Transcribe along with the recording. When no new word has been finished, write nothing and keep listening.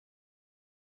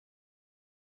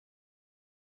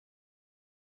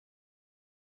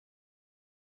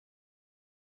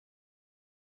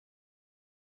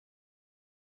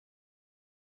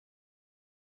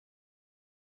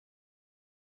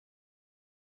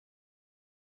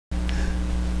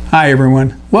Hi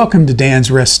everyone, welcome to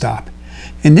Dan's Rest Stop.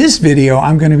 In this video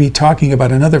I'm going to be talking about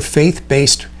another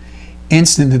faith-based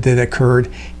incident that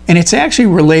occurred, and it's actually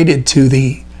related to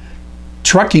the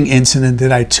trucking incident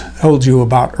that I told you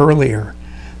about earlier.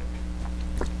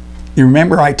 You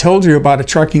remember I told you about a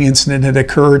trucking incident that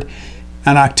occurred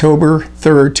on October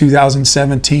 3rd,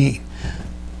 2017.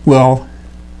 Well,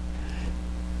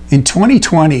 in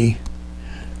 2020,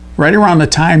 right around the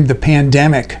time the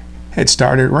pandemic had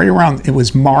started, right around, it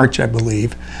was March, I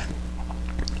believe,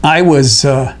 I was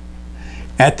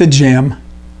at the gym,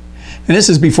 and this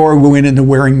is before we went into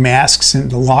wearing masks and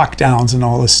the lockdowns and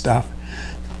all this stuff.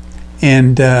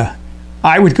 And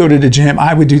I would go to the gym,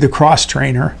 I would do the cross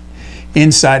trainer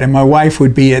inside, and my wife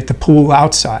would be at the pool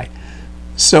outside.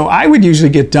 So I would usually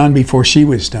get done before she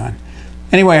was done.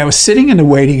 Anyway, I was sitting in the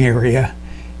waiting area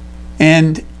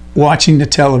and watching the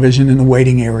television in the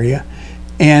waiting area,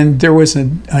 and there was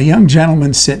a young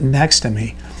gentleman sitting next to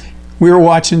me. We were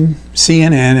watching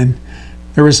CNN, and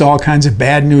there was all kinds of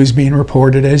bad news being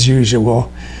reported as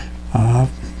usual,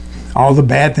 all the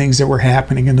bad things that were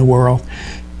happening in the world.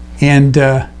 And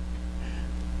I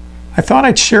thought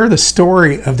I'd share the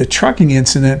story of the trucking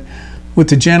incident with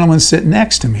the gentleman sitting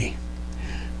next to me.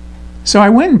 So I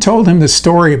went and told him the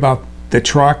story about the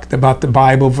truck, about the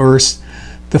Bible verse,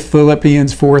 the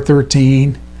Philippians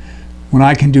 4:13, when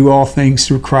I can do all things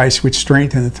through Christ which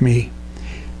strengtheneth me.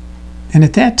 And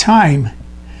at that time,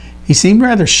 he seemed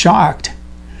rather shocked.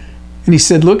 And he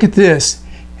said, "Look at this."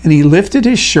 And he lifted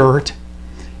his shirt,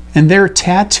 and there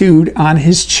tattooed on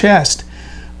his chest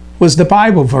was the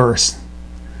Bible verse.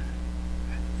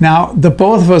 Now, the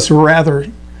both of us were rather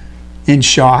in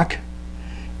shock.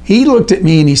 He looked at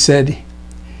me and he said,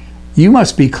 "You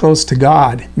must be close to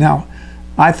God." Now,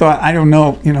 I thought, I don't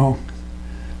know,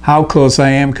 how close I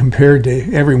am compared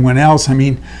to everyone else. I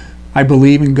mean, I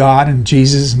believe in God and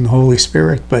Jesus and the Holy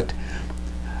Spirit, but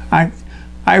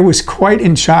I was quite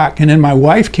in shock. And then my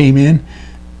wife came in,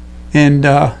 and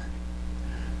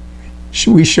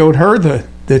we showed her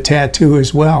the tattoo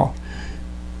as well.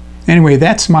 Anyway,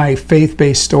 that's my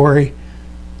faith-based story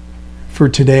for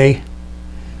today.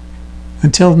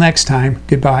 Until next time,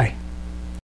 goodbye.